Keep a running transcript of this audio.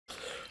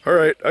All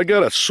right, I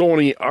got a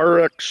Sony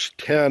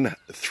RX10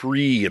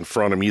 III in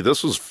front of me.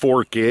 This is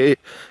 4K,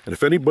 and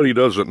if anybody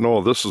doesn't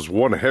know, this is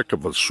one heck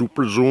of a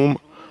super zoom.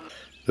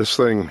 This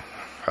thing,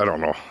 I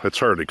don't know, it's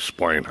hard to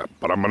explain,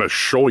 but I'm going to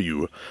show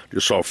you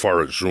just how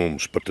far it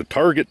zooms. But the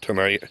target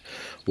tonight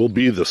will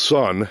be the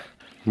sun.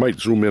 Might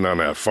zoom in on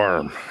that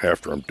farm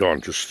after I'm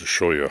done just to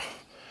show you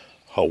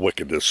how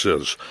wicked this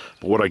is.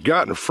 But what I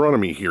got in front of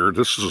me here,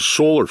 this is a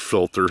solar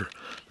filter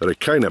that I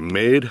kind of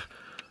made.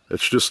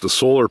 It's just the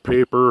solar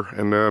paper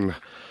and then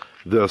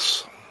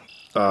this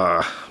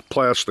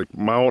plastic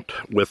mount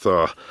with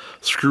a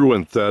screw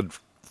and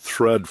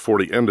thread for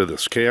the end of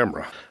this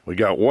camera. We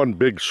got one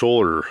big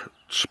solar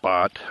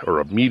spot, or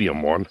a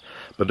medium one,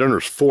 but then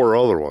there's 4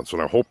 other ones,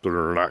 and I hope that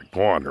they're not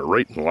gone. They're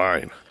right in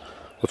line.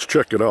 Let's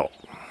check it out.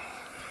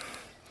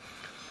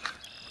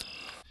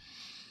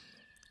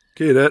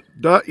 Okay, that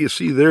dot you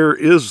see there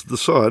is the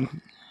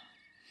sun.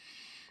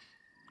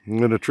 I'm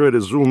going to try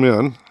to zoom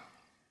in.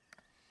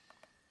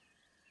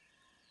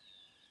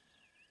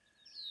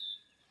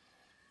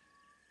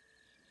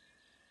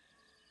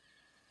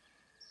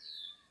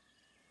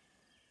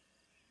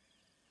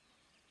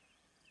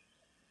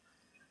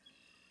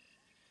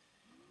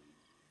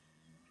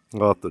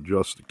 I'll have to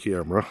adjust the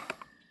camera.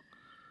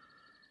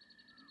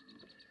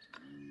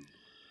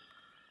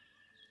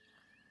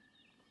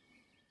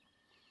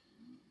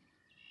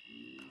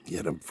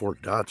 Yeah, them 4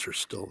 dots are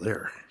still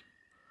there.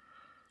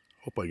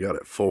 Hope I got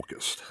it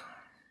focused.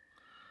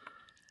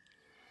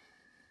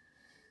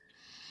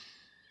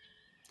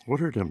 What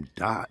are them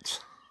dots?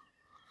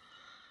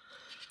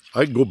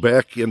 I go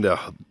back into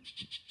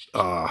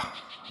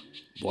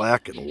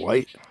black and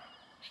white.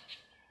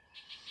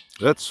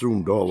 That's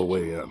zoomed all the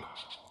way in.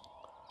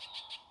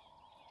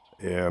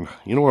 And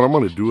you know what I'm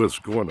going to do is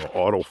go into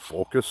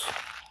autofocus.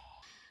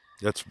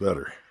 That's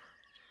better.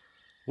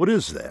 What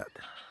is that?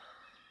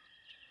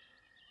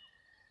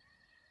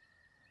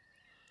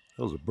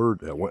 That was a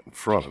bird that went in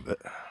front of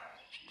it.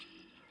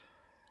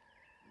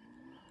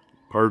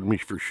 Pardon me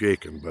for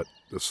shaking, but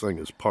this thing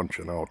is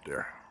punching out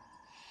there.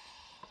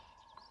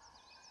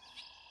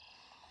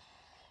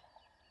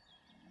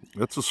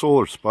 That's a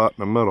solar spot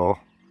in the middle.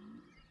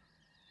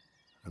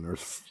 And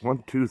there's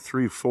 1, 2,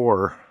 3,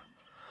 4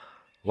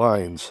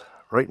 lines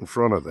right in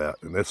front of that.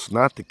 And it's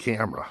not the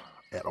camera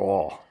at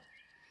all.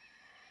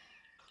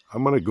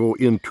 I'm going to go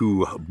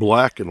into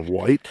black and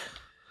white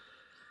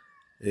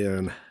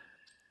and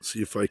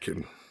see if I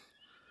can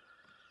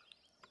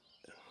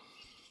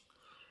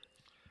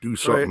do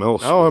something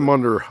else. Now I'm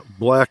under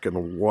black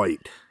and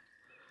white,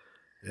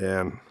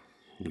 and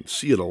you can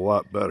see it a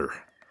lot better.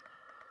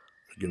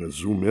 I'm going to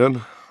zoom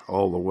in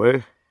all the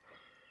way.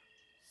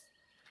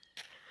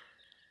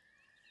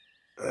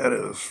 That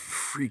is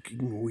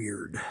freaking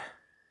weird.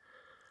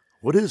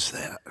 What is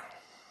that?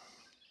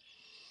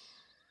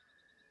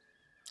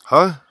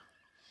 Huh?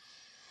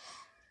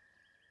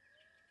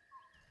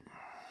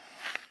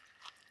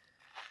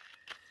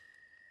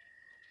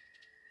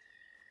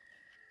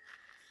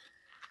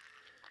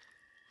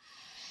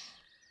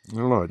 I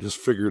don't know, I just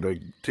figured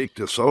I'd take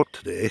this out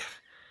today.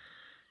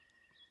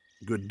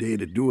 Good day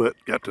to do it.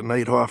 Got the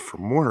night off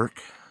from work.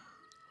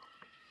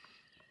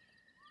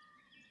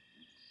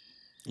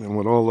 And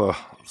with all the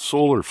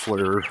solar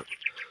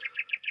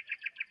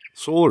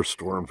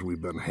storms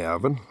we've been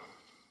having,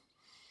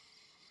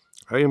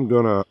 I am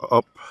going to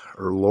up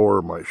or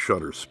lower my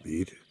shutter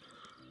speed.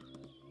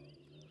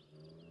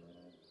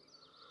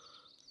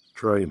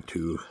 Trying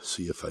to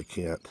see if I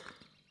can't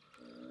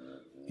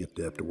get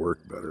that to work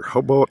better. How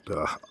about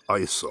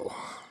ISO?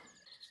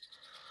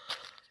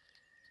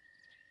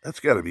 That's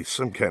got to be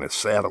some kind of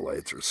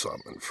satellites or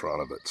something in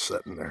front of it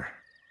sitting there.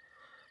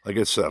 Like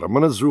I said, I'm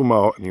going to zoom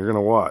out and you're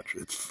going to watch.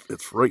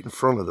 It's right in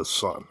front of the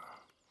sun.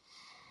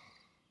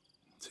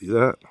 See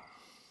that?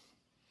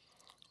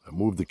 I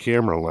moved the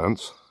camera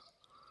lens.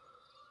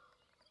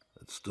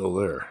 It's still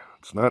there.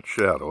 It's not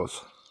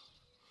shadows.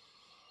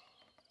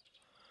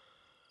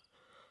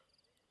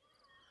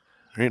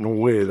 There ain't no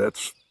way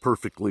that's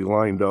perfectly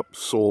lined up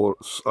solar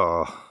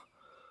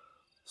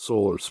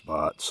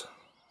spots.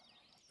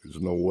 There's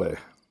no way.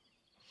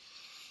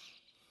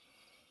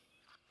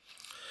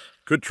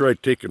 Could try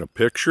taking a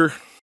picture.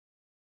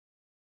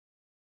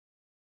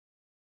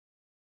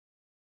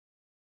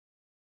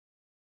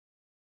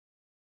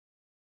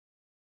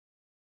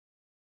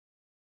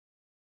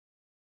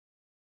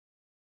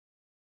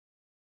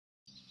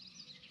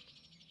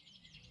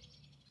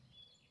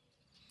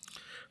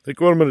 I think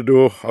what I'm going to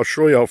do, I'll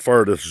show you how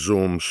far this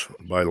zooms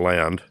by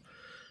land.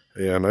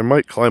 And I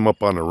might climb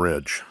up on the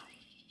ridge.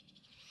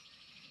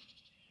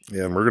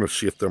 And we're going to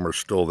see if them are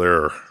still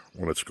there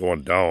when it's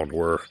going down,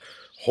 where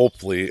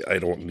hopefully I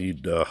don't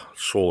need the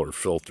solar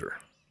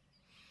filter.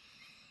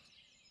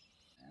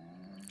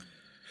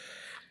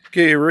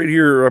 Okay, right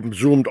here I'm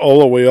zoomed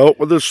all the way out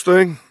with this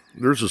thing.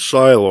 There's a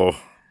silo,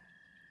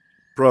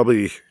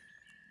 probably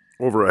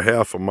over a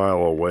half a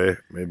mile away,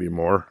 maybe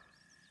more.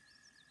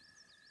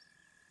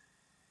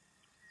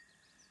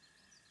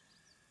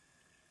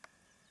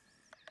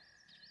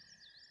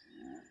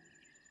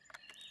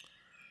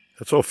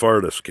 That's how far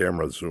this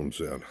camera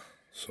zooms in.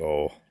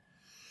 So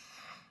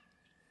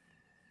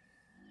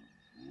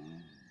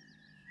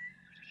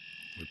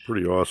they're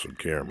pretty awesome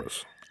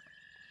cameras.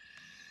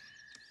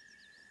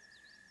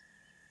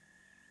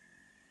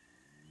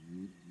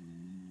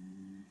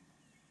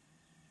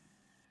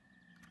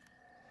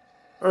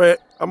 All right,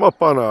 I'm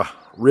up on a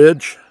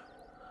ridge.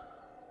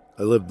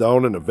 I live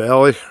down in the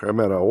valley. I'm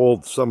at an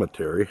old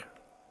cemetery.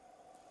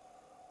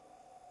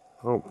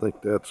 I don't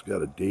think that's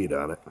got a date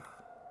on it.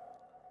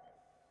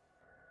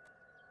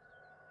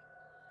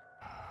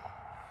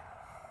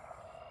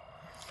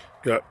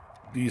 Got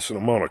a decent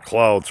amount of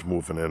clouds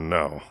moving in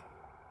now.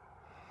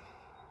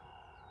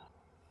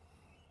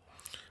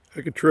 I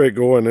could try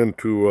going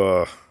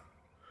into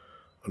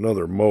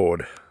another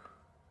mode.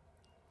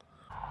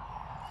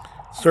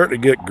 It's starting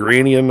to get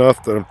grainy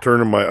enough that I'm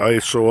turning my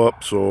ISO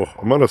up, so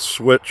I'm going to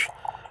switch,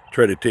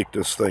 try to take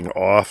this thing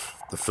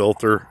off the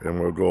filter, and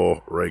we'll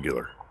go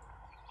regular.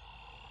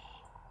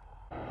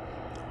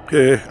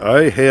 Okay,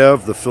 I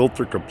have the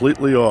filter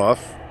completely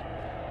off,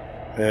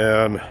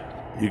 and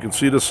you can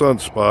see the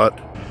sunspot.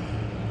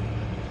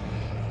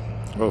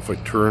 Oh, if I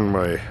turn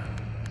my...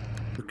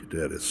 Look at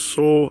that, it's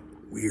so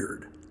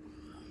weird.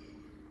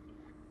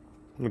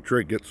 I'm going to try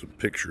to get some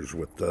pictures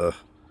with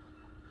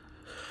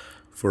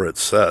for it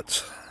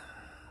sets.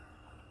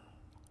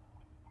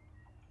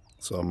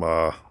 Some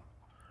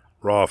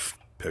raw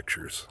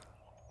pictures.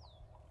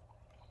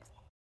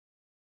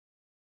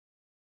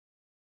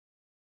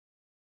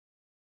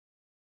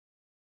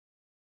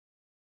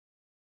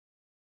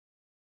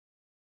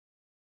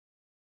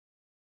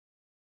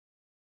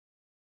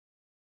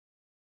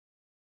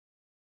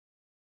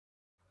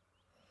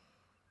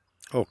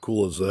 How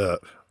cool is that?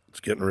 It's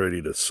getting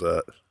ready to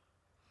set.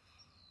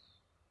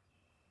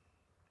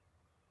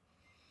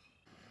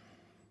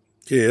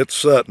 Okay, it's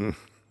setting,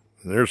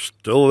 and they're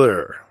still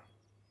there.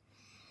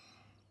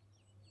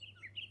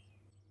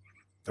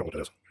 I don't know what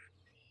that is.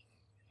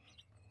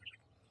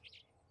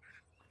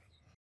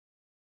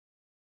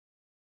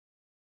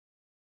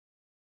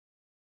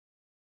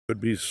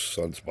 Could be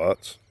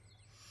sunspots.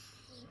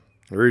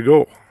 There you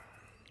go.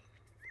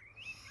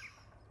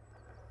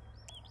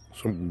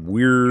 Some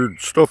weird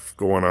stuff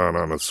going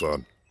on the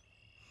sun.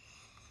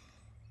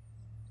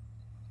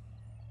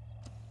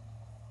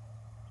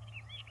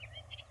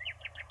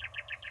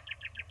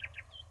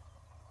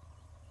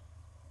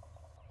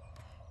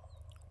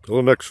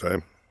 Till next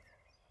time.